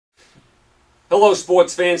Hello,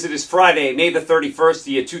 sports fans. It is Friday, May the 31st,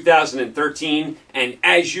 the year 2013, and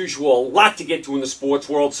as usual, a lot to get to in the sports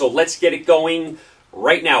world, so let's get it going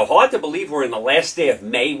right now. Hard to believe we're in the last day of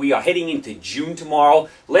May. We are heading into June tomorrow.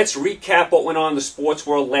 Let's recap what went on in the sports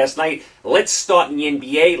world last night. Let's start in the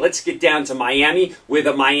NBA. Let's get down to Miami, where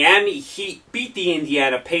the Miami Heat beat the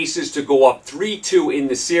Indiana Pacers to go up 3-2 in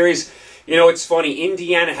the series. You know, it's funny.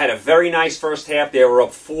 Indiana had a very nice first half. They were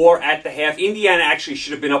up 4 at the half. Indiana actually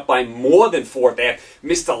should have been up by more than 4 at the half.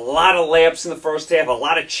 Missed a lot of layups in the first half, a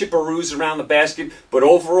lot of chipperoos around the basket. But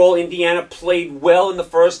overall, Indiana played well in the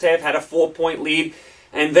first half, had a 4-point lead.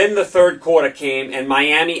 And then the third quarter came, and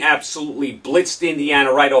Miami absolutely blitzed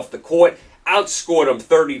Indiana right off the court. Outscored them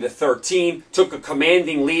 30-13, took a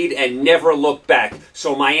commanding lead, and never looked back.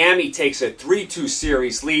 So Miami takes a 3-2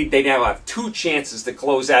 series lead. They now have 2 chances to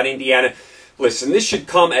close out Indiana. Listen, this should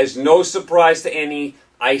come as no surprise to any.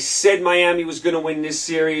 I said Miami was going to win this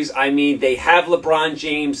series. I mean, they have LeBron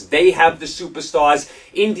James. They have the superstars.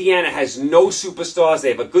 Indiana has no superstars. They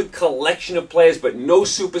have a good collection of players, but no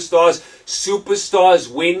superstars.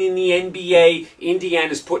 Superstars win in the NBA.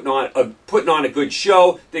 Indiana's putting on a good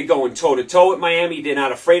show. They're going toe-to-toe with Miami. They're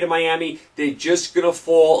not afraid of Miami. They're just going to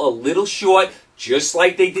fall a little short, just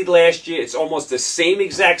like they did last year. It's almost the same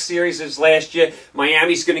exact series as last year.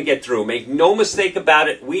 Miami's going to get through. Make no mistake about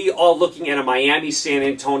it. We are looking at a Miami-San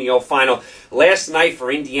Antonio final. Last night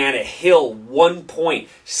for Indiana, Hill, 1 point.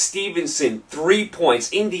 Stevenson, 3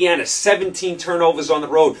 points. Indiana, 17 turnovers on the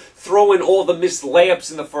road. Throwing all the missed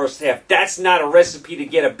layups in the first half. That's not a recipe to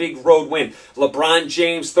get a big road win. LeBron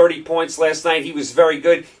James, 30 points last night. He was very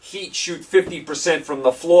good. Heat shoot 50% from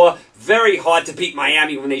the floor. Very hard to beat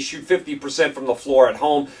Miami when they shoot 50% from the floor at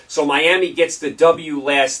home. So Miami gets the W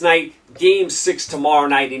last night. Game 6 tomorrow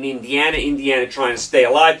night in Indiana. Indiana trying to stay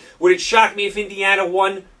alive. Would it shock me if Indiana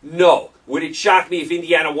won? No. Would it shock me if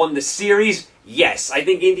Indiana won the series? Yes. I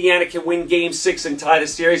think Indiana can win Game 6 and tie the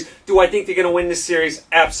series. Do I think they're going to win this series?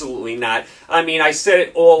 Absolutely not. I mean, I said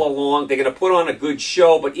it all along. They're going to put on a good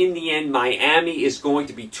show, but in the end, Miami is going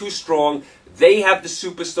to be too strong. They have the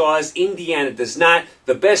superstars. Indiana does not.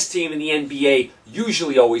 The best team in the NBA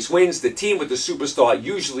usually always wins. The team with the superstar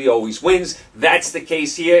usually always wins. That's the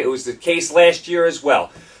case here. It was the case last year as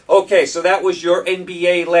well. Okay, so that was your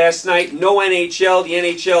NBA last night. No NHL. The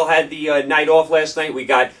NHL had the night off last night. We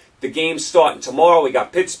got the games starting tomorrow. We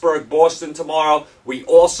got Pittsburgh, Boston tomorrow. We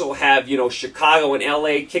also have, Chicago and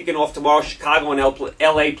L.A. kicking off tomorrow. Chicago and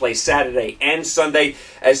L.A. play Saturday and Sunday.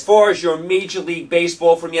 As far as your Major League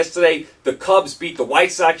Baseball from yesterday, the Cubs beat the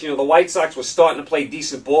White Sox. The White Sox were starting to play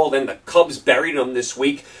decent ball. Then the Cubs buried them this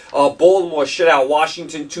week. Baltimore shut out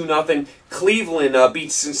Washington 2-0. Cleveland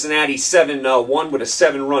beat Cincinnati 7-1 with a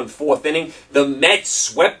 7-run fourth inning. The Mets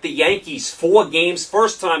swept the Yankees 4 games.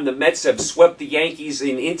 First time the Mets have swept the Yankees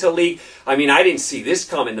in Interleague. I mean, I didn't see this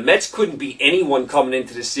coming. The Mets couldn't beat anyone coming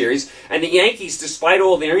into the series. And the Yankees, despite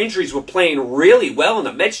all their injuries, were playing really well. And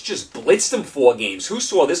the Mets just blitzed them 4 games. Who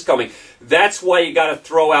saw this coming? That's why you got to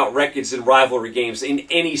throw out records in rivalry games in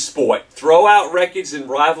any sport. Throw out records in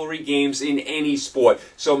rivalry games in any sport.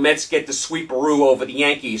 So Mets get the sweeperoo over the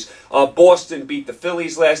Yankees. Boston beat the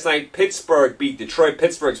Phillies last night. Pittsburgh beat Detroit.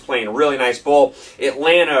 Pittsburgh's playing really nice ball.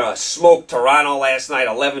 Atlanta smoked Toronto last night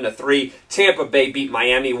 11-3. Tampa Bay beat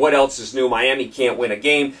Miami. What else is new? Miami can't win a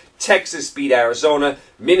game. Texas beat Arizona.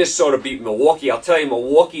 Minnesota beat Milwaukee. I'll tell you,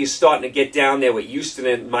 Milwaukee is starting to get down there with Houston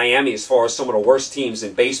and Miami as far as some of the worst teams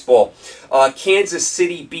in baseball. Kansas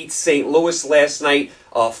City beat St. Louis last night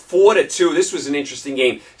 4-2. This was an interesting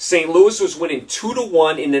game. St. Louis was winning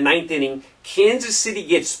 2-1 in the 9th inning. Kansas City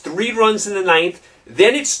gets 3 runs in the 9th.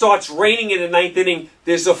 Then it starts raining in the 9th inning.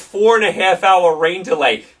 There's a 4.5-hour rain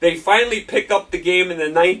delay. They finally pick up the game in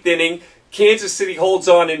the 9th inning. Kansas City holds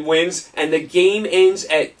on and wins, and the game ends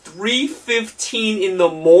at 3:15 in the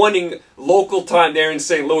morning local time there in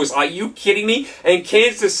St. Louis. Are you kidding me? And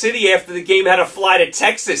Kansas City, after the game, had to fly to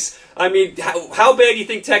Texas. I mean, how bad do you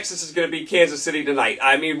think Texas is going to beat Kansas City tonight?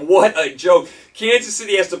 I mean, what a joke. Kansas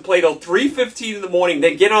City has to play till 3:15 in the morning,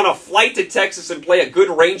 then get on a flight to Texas and play a good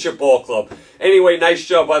Ranger ball club. Anyway, nice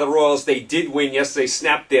job by the Royals. They did win yesterday,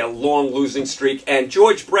 snapped their long losing streak, and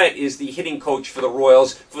George Brett is the hitting coach for the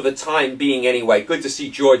Royals for the time being anyway. Good to see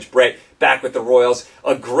George Brett back with the Royals.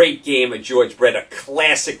 A great game of George Brett, a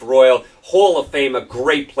classic Royal, Hall of Fame, a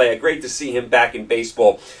great player. Great to see him back in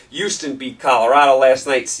baseball. Houston beat Colorado last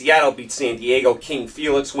night. Seattle beat San Diego. King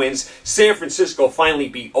Felix wins. San Francisco finally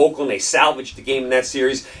beat Oakland. They salvaged the game in that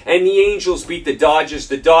series. And the Angels beat the Dodgers.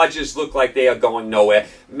 The Dodgers look like they are going nowhere.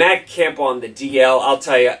 Matt Kemp on the DL. I'll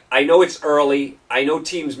tell you, I know it's early. I know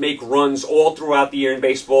teams make runs all throughout the year in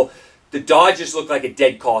baseball. The Dodgers look like a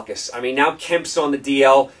dead carcass. I mean, now Kemp's on the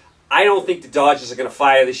DL. I don't think the Dodgers are going to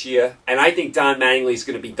fire this year, and I think Don Mattingly is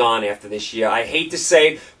going to be gone after this year. I hate to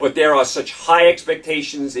say it, but there are such high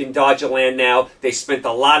expectations in Dodgerland now. They spent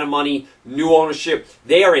a lot of money, new ownership.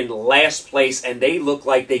 They are in last place, and they look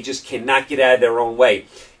like they just cannot get out of their own way.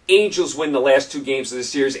 Angels win the last 2 games of the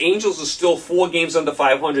series. Angels are still 4 games under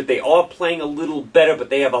 500. They are playing a little better, but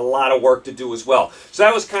they have a lot of work to do as well. So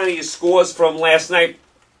that was kind of your scores from last night.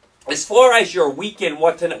 As far as your weekend,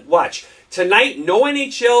 what to watch. Tonight, no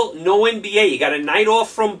NHL, no NBA. You got a night off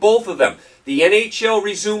from both of them. The NHL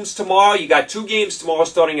resumes tomorrow. You got 2 games tomorrow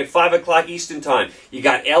starting at 5 o'clock Eastern Time. You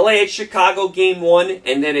got LA at Chicago Game 1,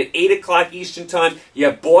 and then at 8 o'clock Eastern Time, you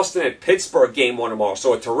have Boston at Pittsburgh Game 1 tomorrow.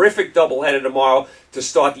 So a terrific doubleheader tomorrow to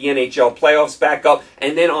start the NHL playoffs back up.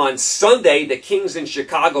 And then on Sunday, the Kings in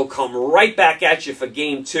Chicago come right back at you for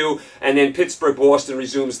Game 2, and then Pittsburgh-Boston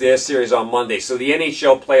resumes their series on Monday. So the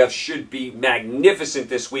NHL playoffs should be magnificent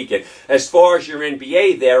this weekend. As far as your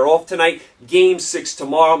NBA, they're off tonight. Game 6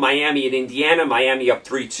 tomorrow, Miami at Indiana. Miami up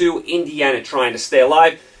 3-2. Indiana trying to stay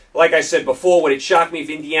alive. Like I said before, would it shock me if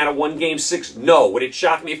Indiana won Game 6? No. Would it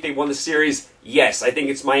shock me if they won the series? Yes. I think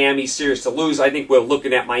it's Miami's series to lose. I think we're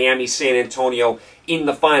looking at Miami-San Antonio in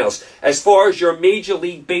the finals. As far as your Major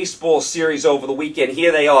League Baseball series over the weekend,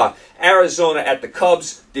 here they are. Arizona at the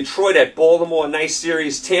Cubs. Detroit at Baltimore, nice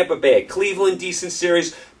series. Tampa Bay at Cleveland, decent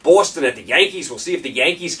series. Boston at the Yankees. We'll see if the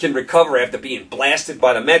Yankees can recover after being blasted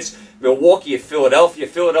by the Mets. Milwaukee at Philadelphia.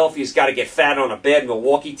 Philadelphia's got to get fat on a bad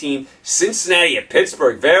Milwaukee team. Cincinnati at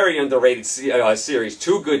Pittsburgh. Very underrated series.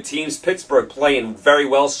 2 good teams. Pittsburgh playing very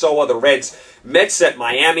well. So are the Reds. Mets at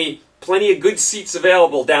Miami. Plenty of good seats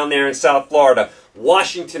available down there in South Florida.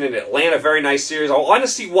 Washington and Atlanta, very nice series. I want to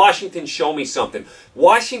see Washington show me something.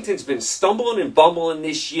 Washington's been stumbling and bumbling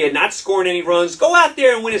this year, not scoring any runs. Go out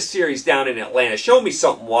there and win a series down in Atlanta. Show me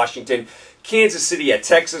something, Washington. Kansas City at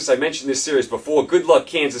Texas. I mentioned this series before. Good luck,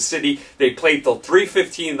 Kansas City. They played till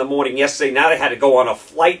 3:15 in the morning yesterday. Now they had to go on a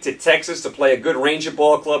flight to Texas to play a good Ranger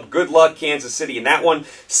ball club. Good luck, Kansas City, in that one.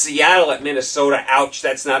 Seattle at Minnesota. Ouch,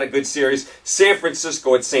 that's not a good series. San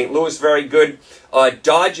Francisco at St. Louis. Very good.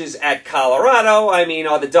 Dodgers at Colorado. I mean,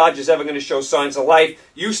 are the Dodgers ever going to show signs of life?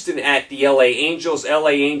 Houston at the LA Angels. LA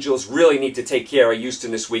Angels really need to take care of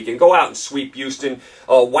Houston this weekend. Go out and sweep Houston.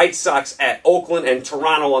 White Sox at Oakland, and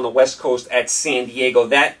Toronto on the West Coast at San Diego.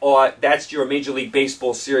 That's your Major League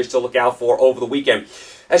Baseball series to look out for over the weekend.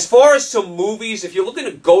 As far as some movies, if you're looking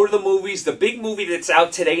to go to the movies, the big movie that's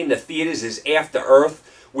out today in the theaters is After Earth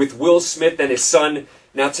with Will Smith and his son.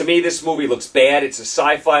 Now, to me, this movie looks bad. It's a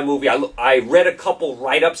sci-fi movie. I read a couple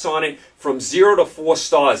write-ups on it from 0 to 4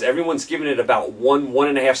 stars. Everyone's giving it about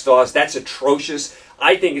 1.5 stars. That's atrocious.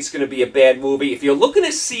 I think it's going to be a bad movie. If you're looking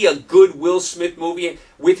to see a good Will Smith movie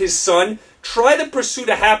with his son, try The Pursuit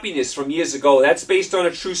of Happiness from years ago. That's based on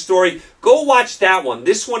a true story. Go watch that one.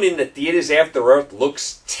 This one in the theaters, After Earth,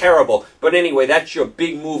 looks terrible. But anyway, that's your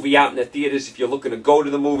big movie out in the theaters if you're looking to go to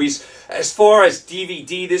the movies. As far as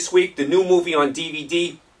DVD this week, the new movie on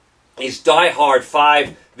DVD is Die Hard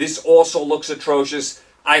 5. This also looks atrocious.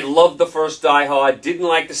 I loved the first Die Hard, didn't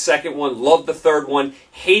like the second one, loved the third one,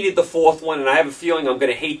 hated the fourth one, and I have a feeling I'm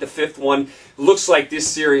going to hate the fifth one. Looks like this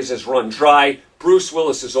series has run dry. Bruce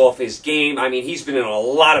Willis is off his game. I mean, he's been in a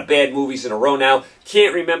lot of bad movies in a row now.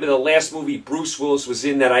 Can't remember the last movie Bruce Willis was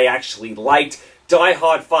in that I actually liked. Die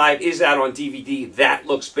Hard 5 is out on DVD. That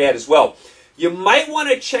looks bad as well. You might want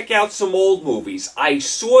to check out some old movies. I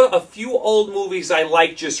saw a few old movies I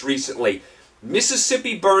liked just recently.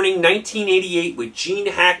 Mississippi Burning, 1988, with Gene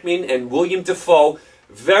Hackman and William Dafoe.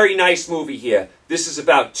 Very nice movie here. This is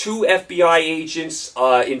about 2 FBI agents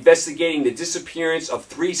investigating the disappearance of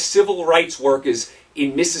 3 civil rights workers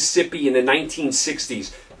in Mississippi in the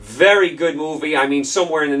 1960s. Very good movie. I mean,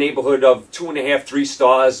 somewhere in the neighborhood of 2.5, 3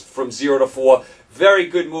 stars from 0 to 4. Very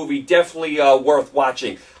good movie. Definitely worth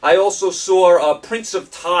watching. I also saw Prince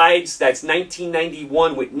of Tides. That's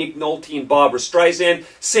 1991 with Nick Nolte and Barbara Streisand.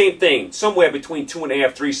 Same thing. Somewhere between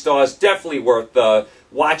 2.5, 3 stars. Definitely worth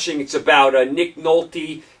watching. It's about Nick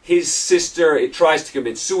Nolte, his sister. It tries to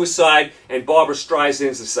commit suicide, and Barbara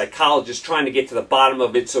Streisand's a psychologist trying to get to the bottom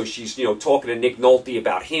of it. So she's, talking to Nick Nolte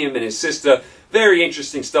about him and his sister. Very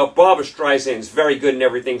interesting stuff. Barbara Streisand's very good and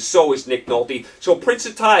everything. So is Nick Nolte. So Prince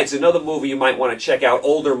of Tides, another movie you might want to check out.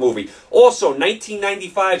 Older movie. Also,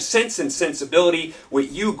 1995, Sense and Sensibility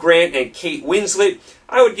with Hugh Grant and Kate Winslet.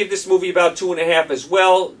 I would give this movie about 2.5 as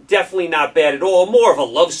well. Definitely not bad at all. More of a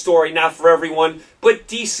love story, not for everyone, but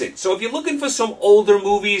decent. So if you're looking for some older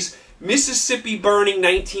movies, Mississippi Burning,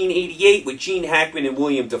 1988 with Gene Hackman and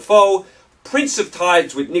William Dafoe. Prince of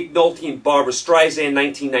Tides with Nick Nolte and Barbara Streisand,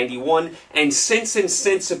 1991, and Sense and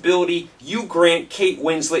Sensibility, Hugh Grant, Kate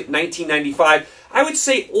Winslet, 1995. I would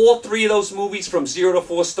say all three of those movies from 0 to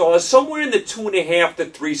 4 stars, somewhere in the 2.5 to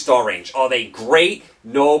 3 star range. Are they great?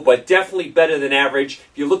 No, but definitely better than average. If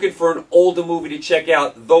you're looking for an older movie to check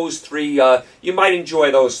out, those three, you might enjoy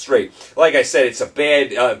those three. Like I said, it's a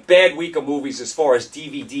bad week of movies as far as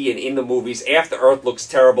DVD and in the movies. After Earth looks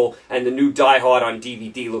terrible, and the new Die Hard on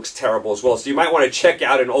DVD looks terrible as well. So you might want to check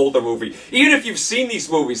out an older movie. Even if you've seen these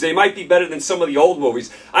movies, they might be better than some of the old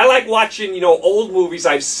movies. I like watching, old movies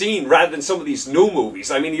I've seen rather than some of these new movies.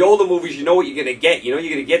 I mean, the older movies, you know what you're going to get. You know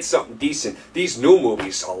you're going to get something decent. These new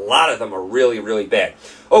movies, a lot of them are really, really bad.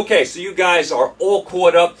 Okay, so you guys are all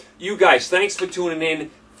caught up. You guys, thanks for tuning in.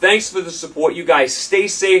 Thanks for the support. You guys stay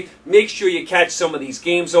safe. Make sure you catch some of these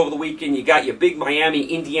games over the weekend. You got your big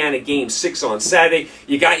Miami-Indiana Game 6 on Saturday.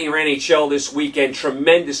 You got your NHL this weekend.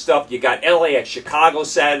 Tremendous stuff. You got LA at Chicago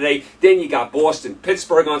Saturday. Then you got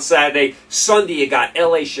Boston-Pittsburgh on Saturday. Sunday you got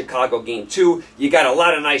LA-Chicago Game 2. You got a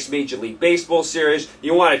lot of nice Major League Baseball series.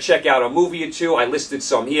 You want to check out a movie or two. I listed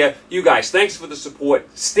some here. You guys, thanks for the support.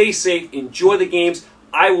 Stay safe. Enjoy the games.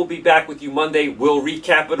 I will be back with you Monday. We'll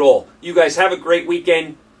recap it all. You guys have a great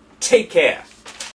weekend. Take care.